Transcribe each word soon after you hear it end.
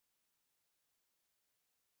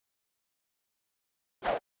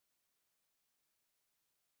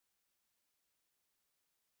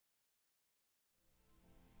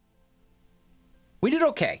We did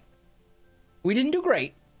okay. We didn't do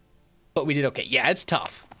great, but we did okay. Yeah, it's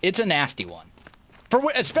tough. It's a nasty one.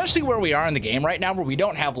 Especially where we are in the game right now, where we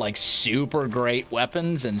don't have, like, super great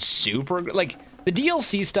weapons and super... Like, the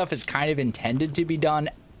DLC stuff is kind of intended to be done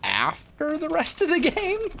after the rest of the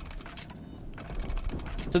game.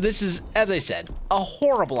 So this is, as I said, a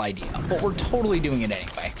horrible idea, but we're totally doing it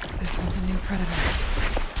anyway. This one's a new predator.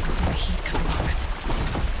 I see the heat coming off it.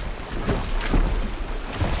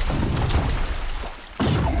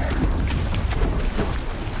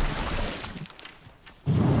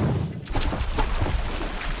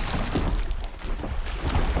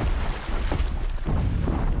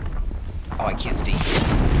 Oh, I can't see.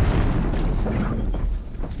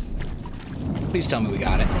 Please tell me we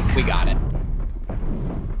got it. We got it.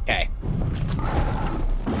 Okay.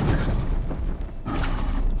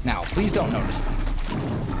 Now, please don't notice me.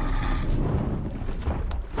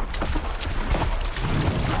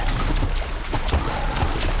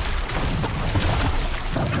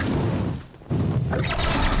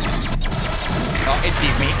 Oh, it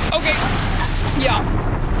sees me. Okay. Yeah.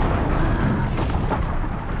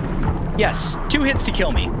 Yes, 2 hits to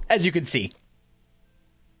kill me, as you can see.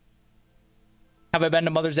 Have I been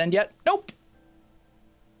to Mother's End yet? Nope.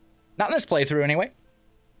 Not in this playthrough, anyway.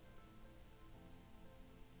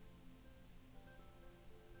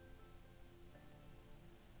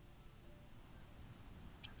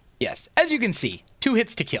 Yes, as you can see, 2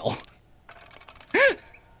 hits to kill.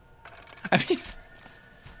 I mean,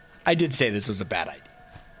 I did say this was a bad idea.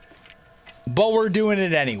 But we're doing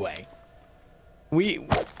it anyway. We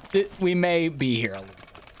may be here a little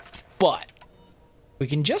bit, but we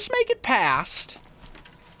can just make it past.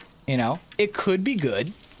 You know, it could be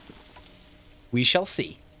good. We shall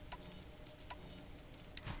see.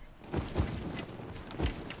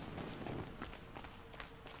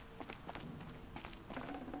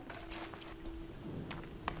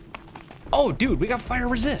 Oh, dude, we got fire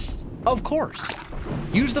resist. Of course.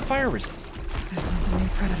 Use the fire resist. This one's a new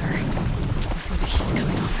predator. I see the heat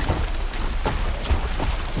coming off it.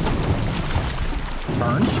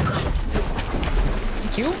 Burn.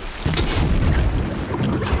 Thank you.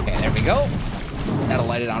 Okay, there we go. That'll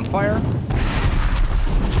light it on fire.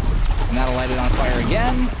 And that'll light it on fire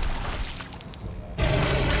again.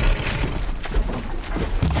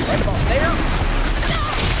 Right about there.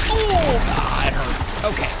 Oh, ah, it hurt.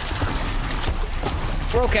 Okay.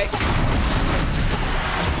 We're okay.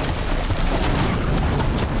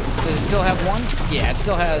 Does it still have one? Yeah, it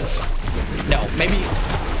still has... No, maybe...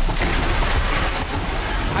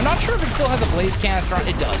 I'm not sure if it still has a blaze canister on.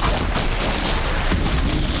 It does.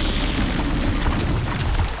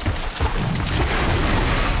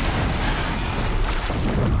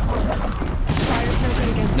 Fire's no good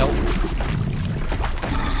against Nope.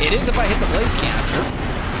 It is if I hit the blaze canister.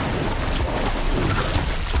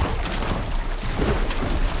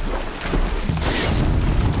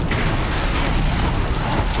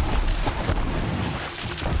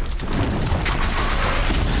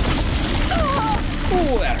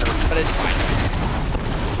 Ooh, that hurt, but it's fine.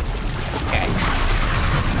 Okay.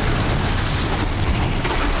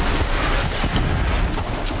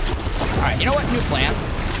 Alright, you know what? New plan.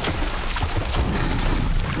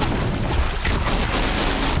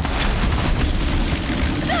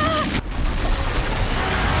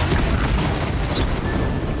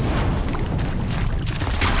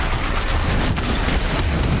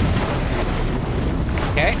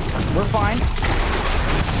 Okay, we're fine.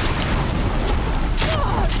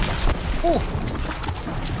 Ooh.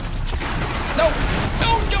 No, no,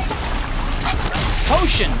 don't.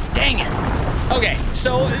 Potion, dang it. Okay,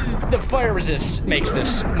 so the fire resist makes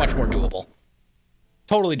this much more doable.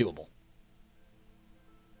 Totally doable.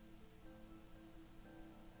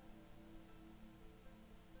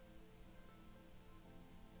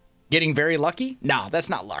 Getting very lucky? No, that's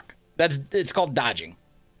not luck. It's called dodging.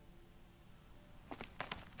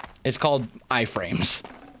 It's called iframes.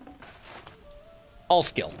 All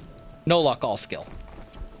skill. No luck, all skill.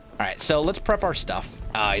 Alright, so let's prep our stuff.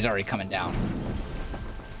 He's already coming down.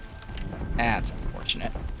 That's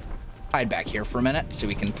unfortunate. Hide back here for a minute so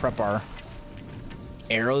we can prep our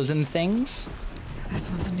arrows and things. This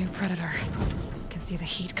one's a new predator. I can see the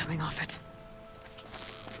heat coming off it.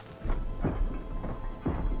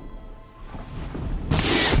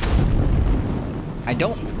 I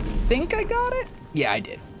don't think I got it. Yeah, I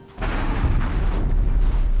did.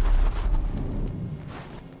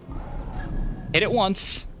 Hit it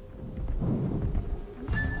once.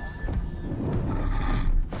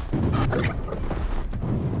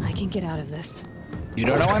 I can get out of this. You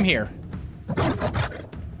don't know I'm here.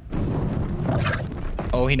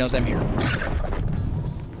 Oh, he knows I'm here.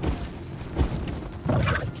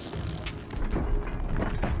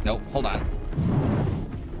 hold on.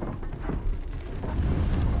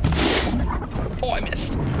 Oh, I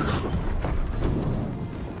missed.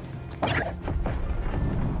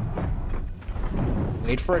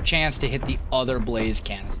 Wait for a chance to hit the other blaze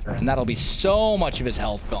canister, and that'll be so much of his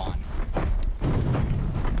health gone.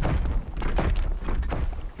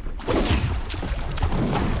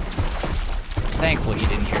 Thankfully, he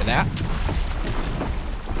didn't hear that.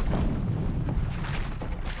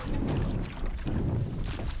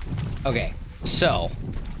 Okay, so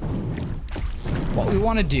what we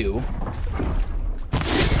want to do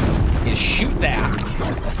is shoot that,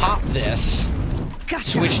 pop this, gotcha.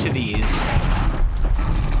 Switch to these.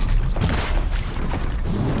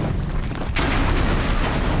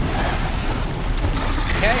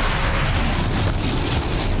 Okay.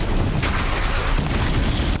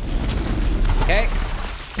 Okay.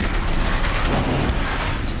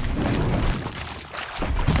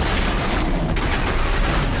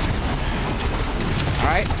 All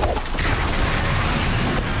right.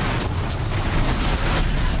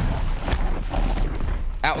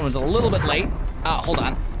 That one was a little bit late. Hold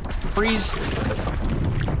on. Freeze.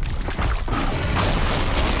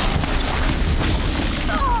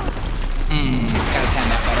 Gotta time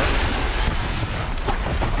that better.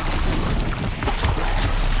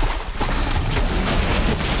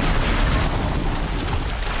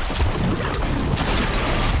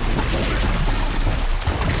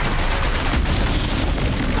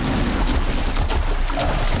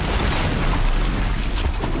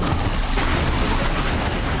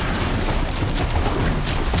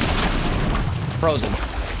 Frozen.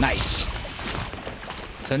 Nice.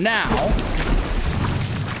 So now...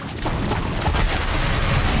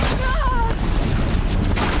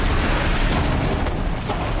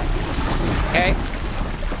 Okay.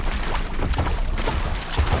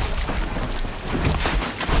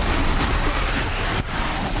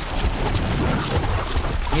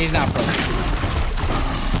 He's not frozen.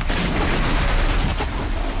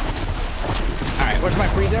 Alright, where's my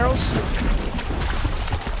freeze arrows?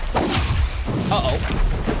 Uh-oh.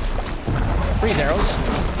 Freeze arrows.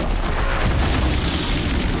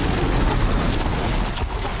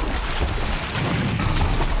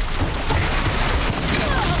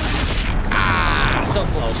 Ah, so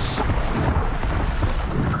close.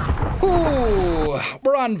 Ooh,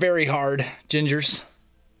 we're on very hard, Gingers.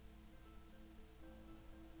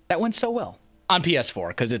 That went so well. On PS4,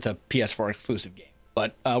 because it's a PS4 exclusive game.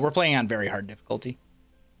 But we're playing on very hard difficulty.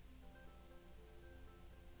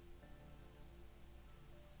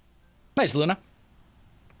 Nice, Luna.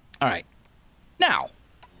 All right. Now,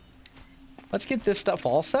 let's get this stuff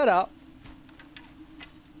all set up.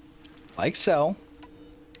 Like so.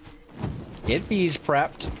 Get these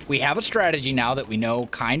prepped. We have a strategy now that we know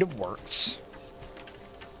kind of works.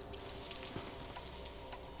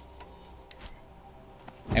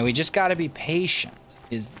 And we just got to be patient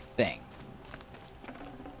is the thing.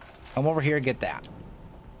 Come over here, get that.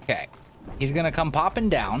 Okay. He's going to come popping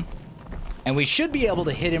down. And we should be able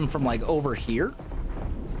to hit him from, like, over here.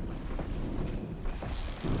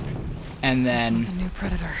 And then... This one's a new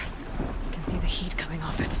predator. I can see the heat coming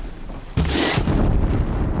off it.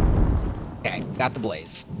 Okay, got the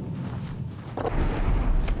blaze. So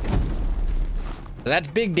that's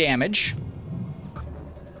big damage.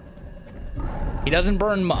 He doesn't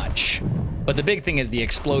burn much. But the big thing is the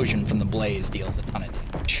explosion from the blaze deals a ton of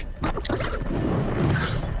damage.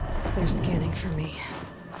 They're scanning for me.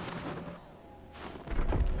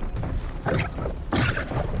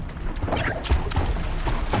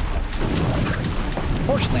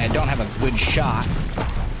 Fortunately, I don't have a good shot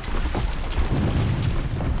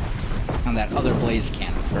on that other blaze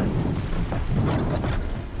canister.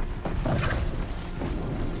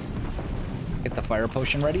 Get the fire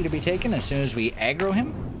potion ready to be taken as soon as we aggro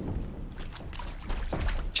him.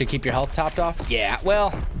 Should keep your health topped off? Yeah,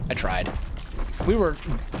 well, I tried. We were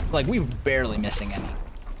barely missing any.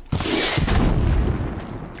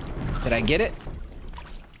 Did I get it?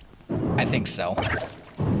 I think so.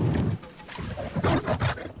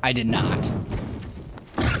 I did not.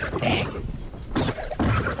 Dang.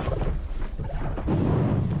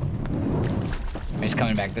 He's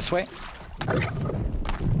coming back this way.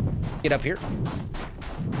 Get up here.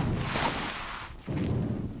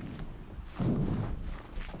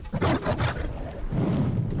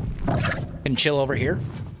 Can chill over here.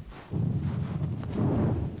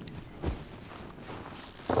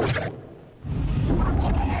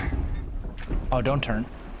 Oh, don't turn.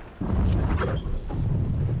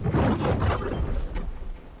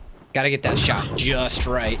 Gotta get that shot just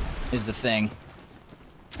right, is the thing.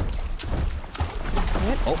 That's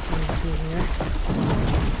it. Oh. Let me see here.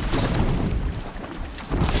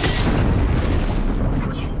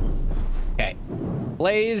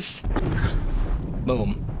 blaze.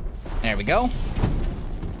 Boom. There we go.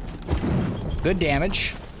 Good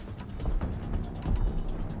damage.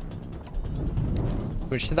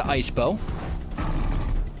 Switch to the ice bow.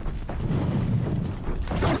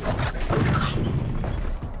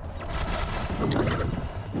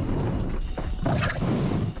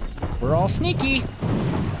 We're all sneaky.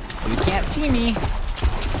 You can't see me.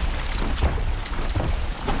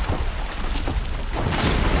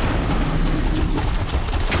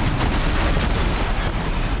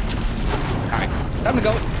 Alright, time to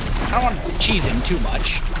go. I don't want to cheese him too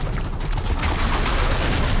much.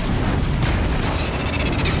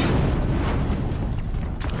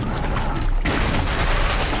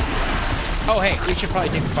 Oh, hey, we should probably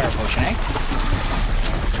take the fire potion, eh?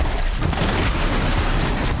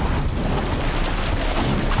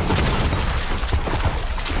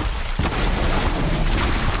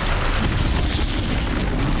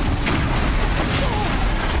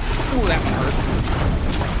 Ooh, that one hurt.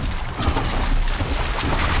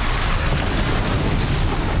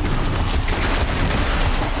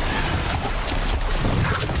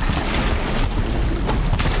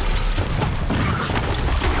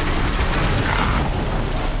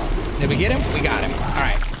 Did we get him? We got him. All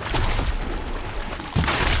right.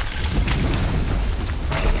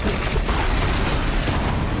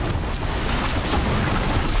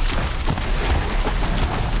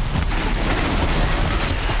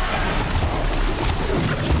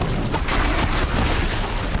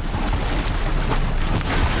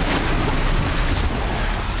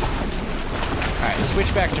 All right,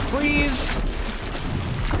 switch back to freeze.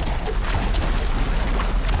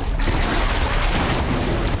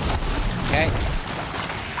 Okay.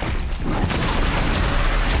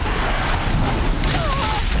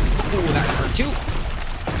 Ooh, that hurt too.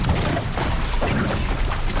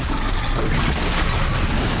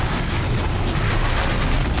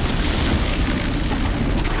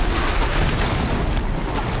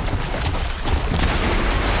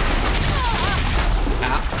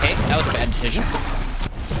 Ah, okay, that was a bad decision.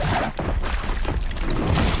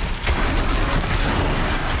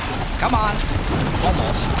 Come on.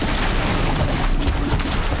 Almost.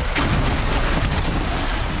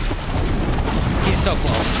 He's so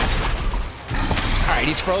close. All right,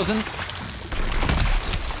 he's frozen.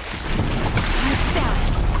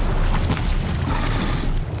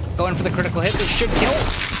 Going for the critical hit. This should kill.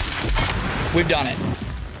 We've done it.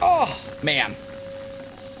 Oh, man.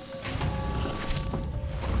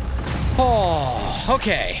 Oh,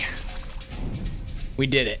 okay. We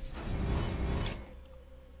did it.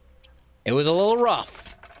 It was a little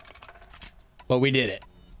rough, but we did it.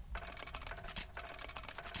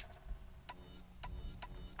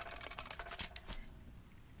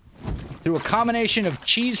 Through a combination of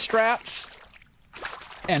cheese strats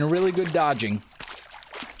and really good dodging,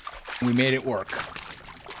 we made it work.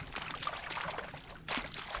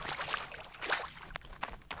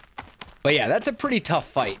 But yeah, that's a pretty tough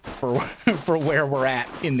fight for for where we're at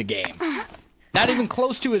in the game. Not even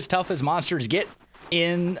close to as tough as monsters get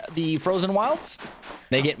in the Frozen Wilds.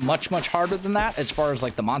 They get much, much harder than that as far as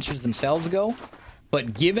like the monsters themselves go.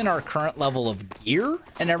 But given our current level of gear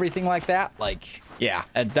and everything like that, like, yeah,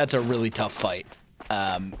 that's a really tough fight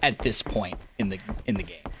at this point in the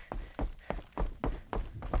game.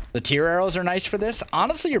 The tier arrows are nice for this.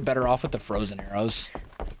 Honestly, you're better off with the frozen arrows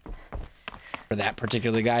for that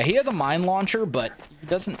particular guy. He has a mine launcher, but he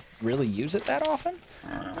doesn't really use it that often.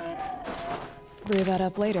 Brew that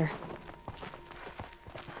up later.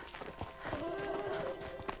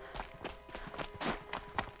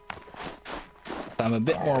 I'm a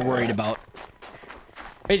bit more worried about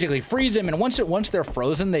basically freeze them, and once they're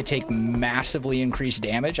frozen, they take massively increased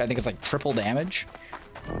damage. I think it's like triple damage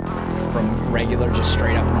from regular, just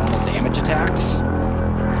straight up normal damage attacks.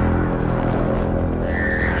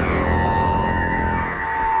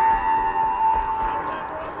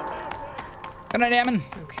 Good night, Ammon.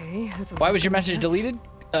 Okay, that's a Why was your message deleted?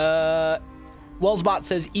 Wellsbot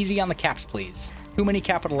says easy on the caps, please. Too many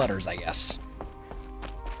capital letters, I guess.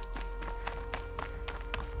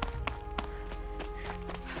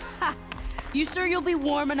 You sure you'll be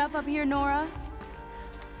warm enough up here, Nora?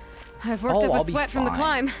 I've worked up I'll a be sweat from the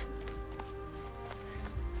fine. climb.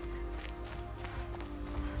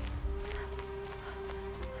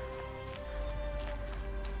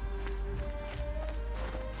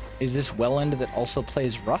 Is this Welland that also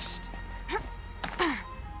plays Rust?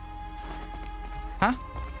 Huh?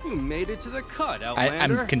 You made it to the cut,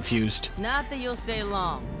 Outlander. I'm confused. Not that you'll stay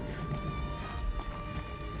long.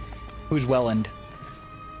 Who's Welland?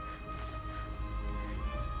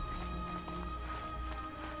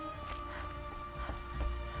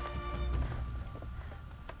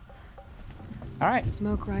 All right.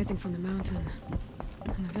 Smoke rising from the mountain.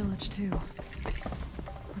 And the village, too.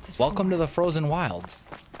 What's it Welcome for? to the frozen wilds.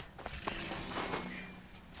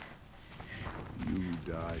 You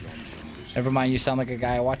died on Thunder. Never mind, you sound like a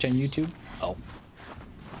guy I watch on YouTube. Oh.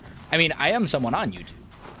 I mean, I am someone on YouTube,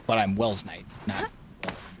 but I'm Welsknight, not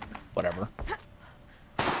whatever.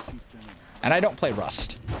 And I don't play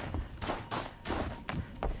Rust.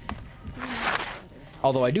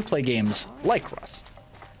 Although I do play games like Rust.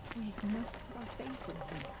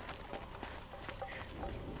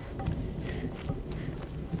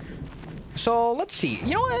 So, let's see.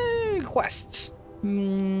 You know what? Quests.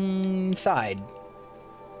 Side.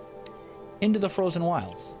 Into the frozen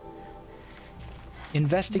wilds.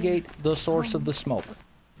 Investigate the source of the smoke.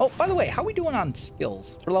 Oh, by the way, how are we doing on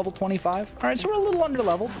skills? We're level 25? Alright, so we're a little under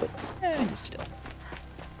leveled, but still.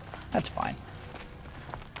 That's fine.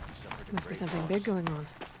 Must be something big going on.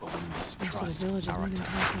 Most of the village is moving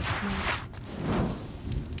towards that smoke.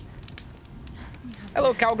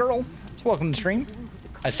 Hello, cowgirl. Welcome to stream.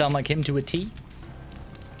 I sound like him to a T.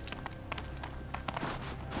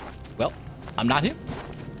 Well, I'm not him.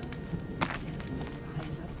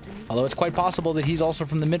 Although it's quite possible that he's also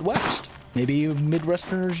from the Midwest. Maybe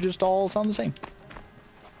Midwesterners just all sound the same.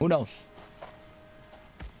 Who knows?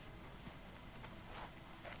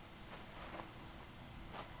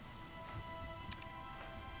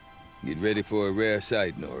 Get ready for a rare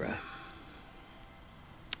sight, Nora.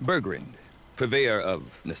 Bergrand, purveyor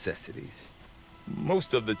of necessities.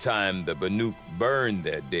 Most of the time, the Banuk burn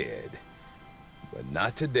their dead. But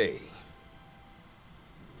not today.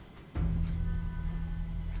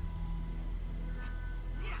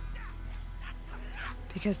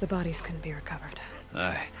 Because the bodies couldn't be recovered.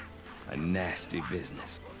 Aye, a nasty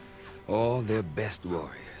business. All their best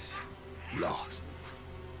warriors lost.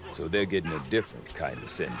 So they're getting a different kind of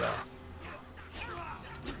send-off.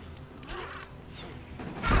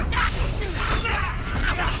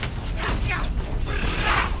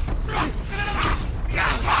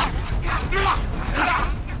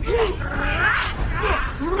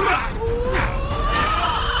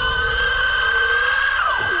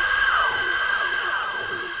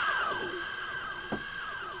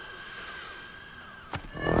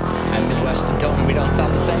 I'm Midwest and telling me we don't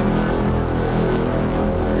sound the same.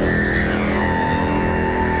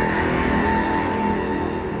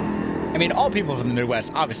 I mean, all people from the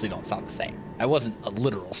Midwest obviously don't sound the same. That wasn't a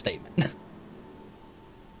literal statement.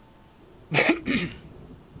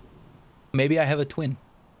 Maybe I have a twin.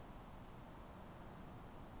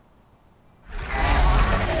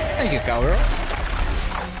 Thank you, cowgirl.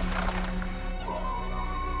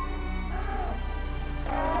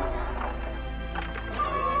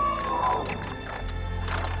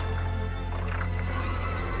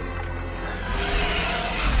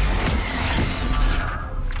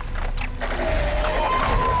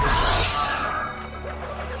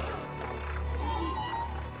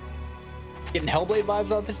 Getting Hellblade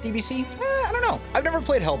vibes out this DBC? I don't know. I've never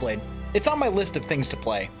played Hellblade. It's on my list of things to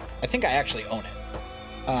play. I think I actually own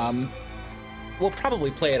it. We'll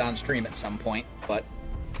probably play it on stream at some point, but...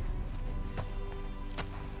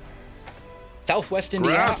 Southwest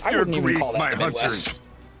Indiana? Grasp I wouldn't your even grief, call that my the Midwest. hunters,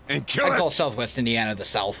 and kill I'd it. call Southwest Indiana the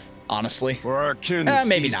South, honestly. For our kin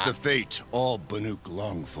Maybe sees not. the fate all Banuk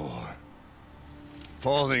long for.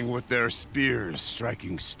 Falling with their spears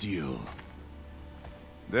striking steel.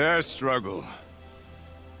 Their struggle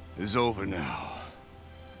is over now.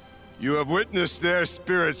 You have witnessed their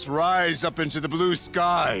spirits rise up into the blue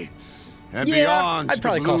sky and beyond I'd to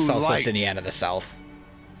probably the call blue Southwest light. Indiana the South.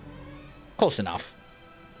 Close enough.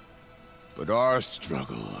 But our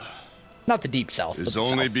struggle Not the deep South, but is the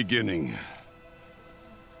only South. beginning.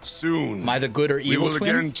 Soon, Am I the good or we evil will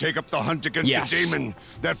twin? again take up the hunt against Yes. the daemon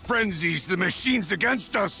that frenzies the machines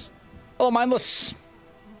against us. Hello, mindless.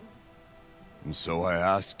 And so I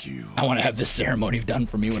ask you, I want to have this ceremony done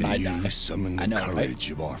for me when I can you die. summon the I know, right? courage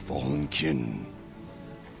of our fallen kin?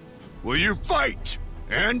 Will you fight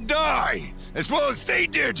and die as well as they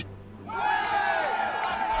did?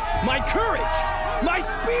 My courage! My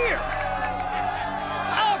spear!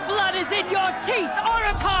 Our blood is in your teeth,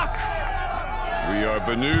 Oratok! We are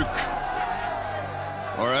Banuk.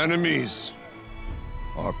 Our enemies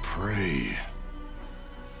are prey.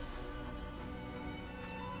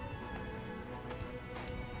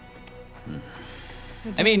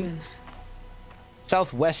 I mean,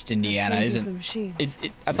 Southwest Indiana Freezes isn't. the machines.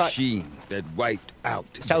 I thought Machines that wiped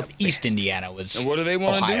out their Southeast best. Indiana was And what do they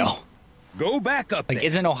want to Ohio. do? Go back up Like, there.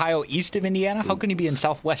 isn't Ohio east of Indiana? How can you be in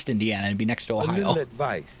Southwest Indiana and be next to A little Ohio?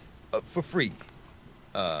 advice for free,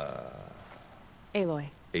 Aloy.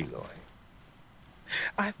 Aloy.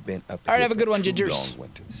 I've been up All right, here have a good one, for 2 Gingers. long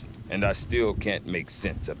winters, and I still can't make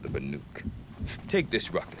sense of the Banuk. Take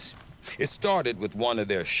this ruckus. It started with one of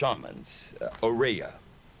their shamans, Aurea,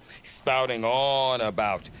 spouting on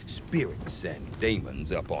about spirits and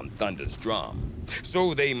demons up on Thunder's drum.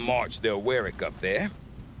 So they march their Warwick up there,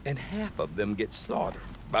 and half of them get slaughtered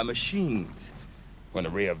by machines. When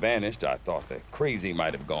Aurea vanished, I thought the crazy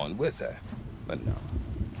might have gone with her, but no.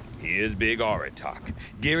 Here's Big Aratak,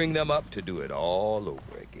 gearing them up to do it all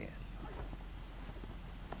over again.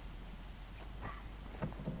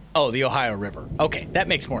 Oh, the Ohio River. Okay, that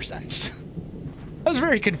makes more sense. I was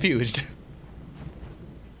very confused.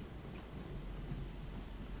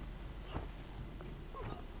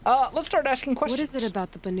 Let's start asking questions. What is it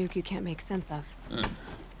about the Banuk you can't make sense of?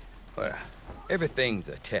 Well, everything's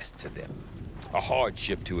a test to them. A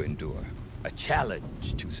hardship to endure. A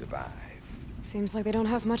challenge to survive. Seems like they don't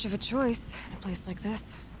have much of a choice in a place like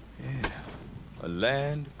this. Yeah. A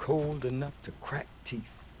land cold enough to crack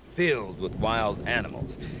teeth. Filled with wild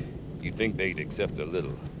animals. You'd think they'd accept a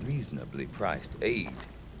little reasonably priced aid.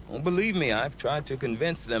 Oh, believe me, I've tried to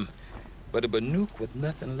convince them. But a Banuk with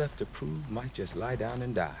nothing left to prove might just lie down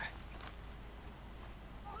and die.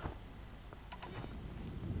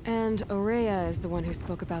 And Aurea is the one who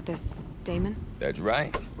spoke about this daemon? That's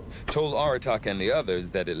right. Told Aratak and the others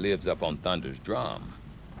that it lives up on Thunder's drum.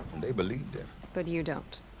 And they believed him. But you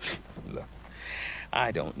don't. Look,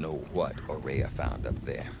 I don't know what Aurea found up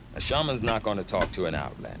there. A shaman's not going to talk to an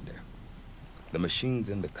outlander. The machines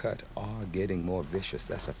in the cut are getting more vicious,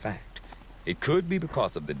 that's a fact. It could be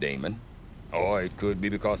because of the daemon, or it could be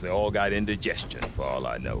because they all got indigestion, for all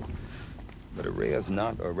I know. But Aurea's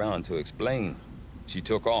not around to explain. She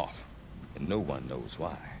took off, and no one knows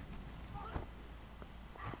why.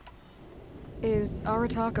 Is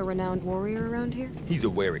Aratak a renowned warrior around here? He's a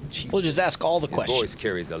Warwick chief. We'll just ask all the His questions. voice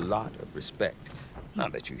carries a lot of respect.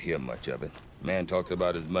 Not that you hear much of it. Man talks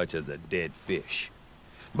about as much as a dead fish.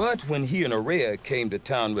 But when he and Aurea came to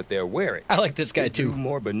town with their Warwick, I like this guy they too. drew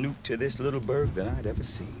more Banuk to this little burg than I'd ever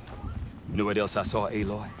seen. You know what else I saw,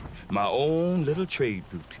 Aloy? My own little trade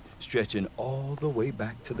route, stretching all the way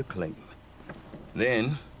back to the claim.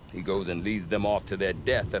 Then, he goes and leads them off to their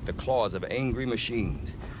death at the claws of angry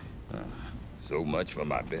machines. So much for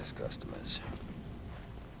my best customers.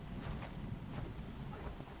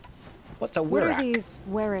 What's a What are Wirrak? these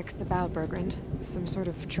Warwicks about, Bergrand? Some sort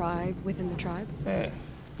of tribe within the tribe? Eh,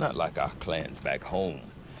 not like our clans back home.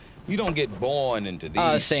 You don't get born into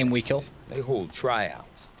these. Same we kill. They hold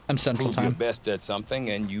tryouts. I'm Central Prove your Time. best at something,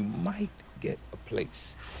 and you might get a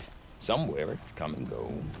place. Some Warwicks come and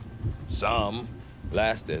go. Some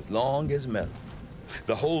last as long as metal.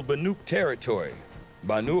 The whole Banuk territory,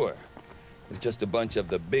 Banur, is just a bunch of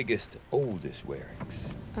the biggest, oldest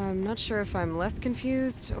Warwicks. I'm not sure if I'm less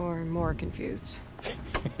confused or more confused.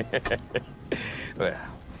 Well,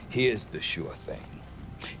 here's the sure thing.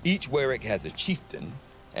 Each Warwick has a chieftain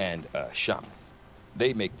and a shaman.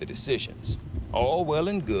 They make the decisions. All well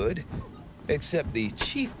and good, except the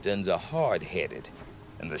chieftains are hard-headed,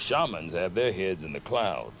 and the shamans have their heads in the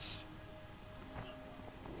clouds.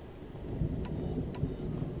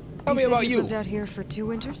 Tell me said about you've you. lived out here for 2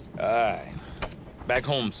 winters? Aye. Back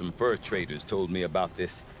home, some fur traders told me about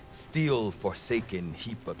this steel-forsaken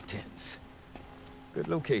heap of tents. Good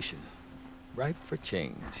location. Ripe for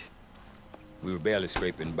change. We were barely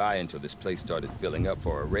scraping by until this place started filling up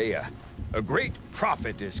for Aurea. A great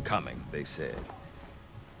prophet is coming, they said.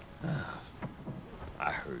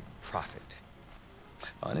 I heard prophet.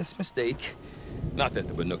 Honest mistake. Not that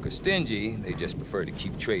the Banuk are stingy, they just prefer to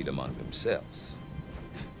keep trade among themselves.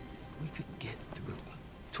 We could get through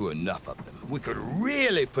to enough of them. We could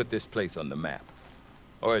really put this place on the map.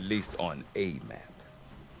 Or at least on a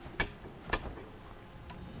map.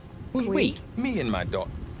 Who's we? Me and my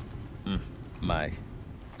daughter. My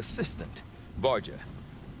assistant, Barja.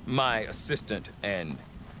 My assistant and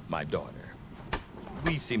my daughter.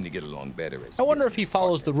 We seem to get along better as I wonder if he business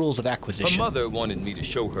follows the partners. rules of Her acquisition. mother wanted me to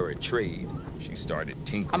show her a trade. She started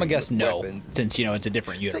tinkering I'm gonna guess with no, weapons. since, you know, it's a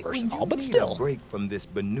different Say, universe when and all, you but need still. a break from this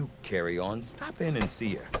Banuk carry-on, stop in and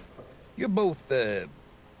see her. You're both,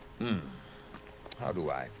 how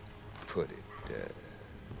do I put it?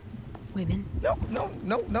 Women? No.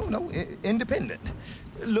 Independent.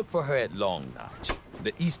 Look for her at Long Notch,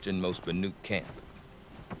 the easternmost Banuk camp.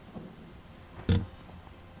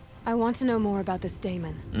 I want to know more about this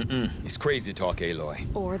daemon. It's crazy talk, Aloy.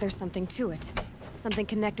 Or there's something to it. Something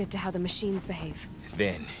connected to how the machines behave.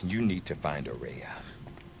 Then you need to find Aurea.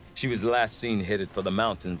 She was last seen headed for the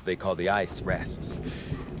mountains they call the Ice Rasps.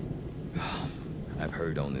 I've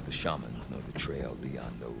heard only the shamans know the trail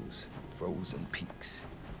beyond those frozen peaks.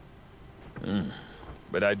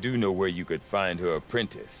 but I do know where you could find her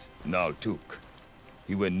apprentice, Naltuk.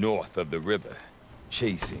 He went north of the river,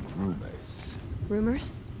 chasing rumors.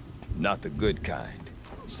 Rumors? Not the good kind.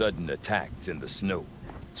 Sudden attacks in the snow.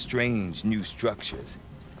 Strange new structures.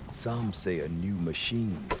 Some say a new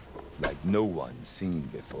machine, like no one's seen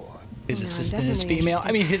before. His No, I'm assistant is definitely female. interested.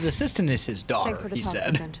 I mean, his assistant is his Thanks daughter, for the he talk,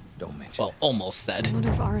 said. friend. Don't mention Well, almost I said. wonder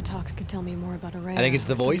if Aratak could tell me more about Araya. I think it's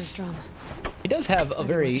the after voice. this drum. He does have a Might be worth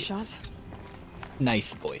very shot.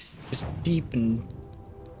 nice voice. Just deep and...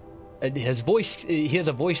 his voice, he has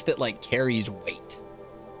a voice that, like, carries weight.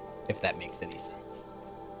 If that makes any sense.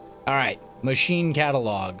 Alright, machine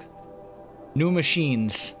catalog. New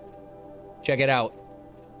machines. Check it out.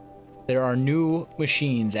 There are new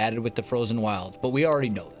machines added with the Frozen Wilds, but we already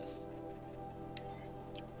know this.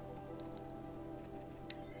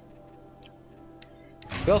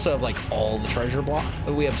 We also have, like, all the treasure blocks.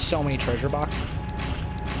 We have so many treasure boxes.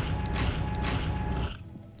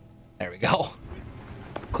 There we go.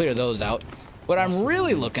 Clear those out. What I'm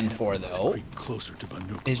really looking for, though,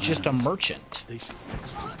 is just a merchant.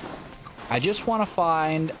 I just want to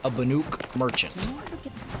find a Banuk merchant.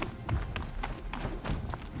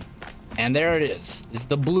 And there it is. It's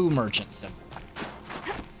the blue merchant symbol.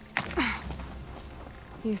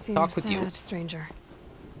 You seem Talk with sad, you. stranger.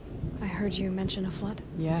 I heard you mention a flood.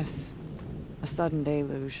 Yes. A sudden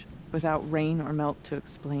deluge, without rain or melt to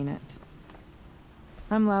explain it.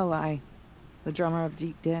 I'm Laolai, the drummer of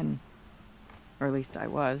Deep Din. Or at least I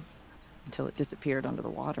was, until it disappeared under the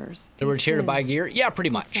waters. So we're here to buy gear? Yeah, pretty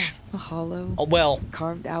What's much. that? A hollow, Oh, well,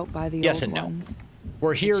 carved out by the yes old and no. ones.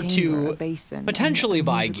 we're here A chamber, a to basin, potentially and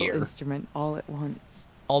a buy musical gear. instrument all at once.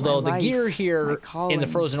 Although My the life, gear my here in the calling.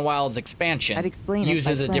 Frozen Wilds expansion I'd explain it by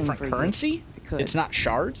uses a playing different for you. currency. I could. It's not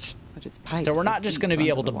shards. But it's pipes So we're not that just deep going to be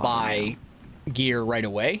able under to the water buy gear right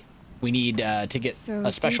away. We need to get So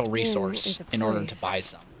a special Deep Din resource is a in order to place, buy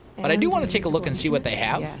some. But I do and want a to take a look musical and see what they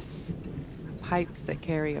have. Yes. Pipes that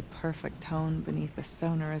carry a perfect tone beneath a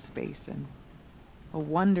sonorous basin. A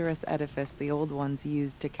wondrous edifice the old ones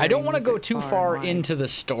used to carry I don't want to go music too far far and wide. into the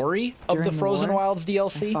story of During the the Frozen war, Wilds my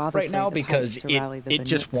DLC father right now played the because pipes to rally the it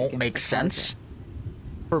just Banuk won't against make the sense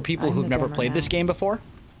Kharja. for people I'm who've the never drummer played this now. game before.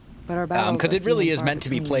 But our battles Because are it really few and is far meant to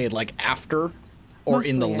be between. played like after or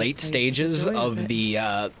in the Mostly I late played for the stages joy of it.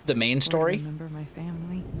 the main Or to story. remember my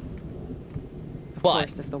family. Of But-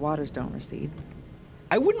 course, if the waters don't recede,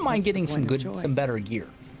 I wouldn't mind What's the getting some point of good, joy? some better gear.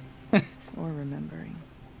 or remembering.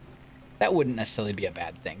 That wouldn't necessarily be a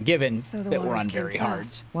bad thing, given So the that we're waters on came very hard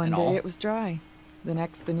fast. One and day all. it was dry. The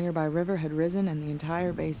next, the nearby river had risen and the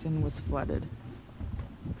entire basin was flooded.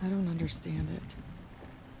 I don't understand it.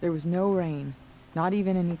 There was no rain, not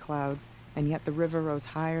even any clouds, and yet the river rose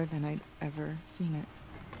higher than I'd ever seen it.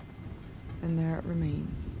 And there it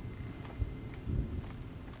remains.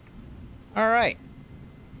 All right.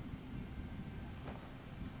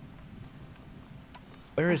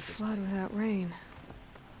 Where A is this? flood without rain.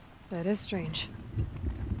 That is strange.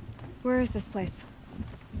 Where is this place?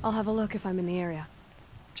 I'll have a look if I'm in the area.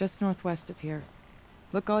 Just northwest of here.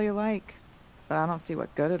 Look all you like, but I don't see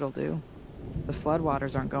what good it'll do. The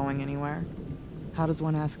floodwaters aren't going anywhere. How does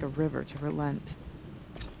one ask a river to relent?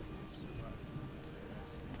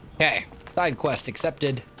 Okay, side quest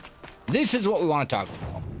accepted. This is what we want to talk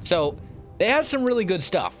about. So, they have some really good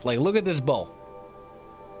stuff. Like, look at this bow.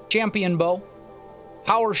 Champion bow,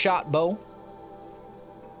 power shot bow,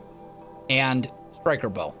 and striker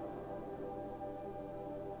bow.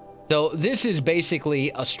 So, this is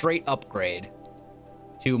basically a straight upgrade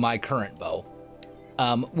to my current bow.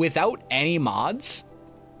 Without any mods,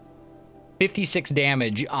 56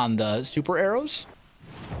 damage on the super arrows.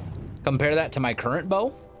 Compare that to my current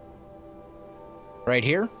bow. Right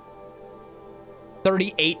here.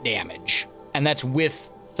 38 damage. And that's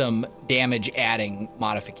with some damage adding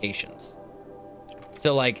modifications.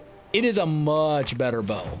 So, like, it is a much better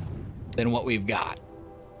bow than what we've got.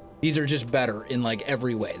 These are just better in, like,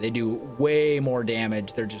 every way. They do way more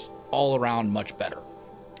damage. They're just all around much better.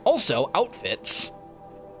 Also, outfits.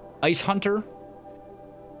 Ice Hunter.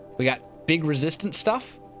 We got big resistance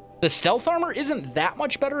stuff. The stealth armor isn't that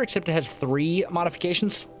much better, except it has 3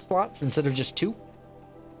 modification slots instead of just 2.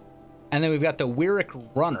 And then we've got the Wyrick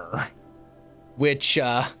Runner, which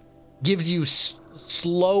gives you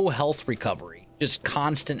slow health recovery, just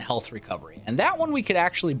constant health recovery. And that one we could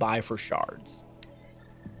actually buy for shards.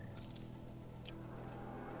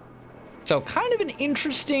 So kind of an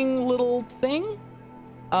interesting little thing.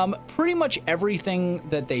 Pretty much everything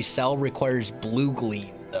that they sell requires blue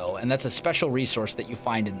gleam, though, and that's a special resource that you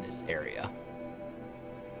find in this area.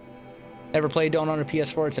 Never played, don't own a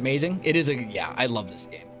PS4. It's amazing. It is yeah, I love this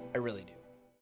game. I really do.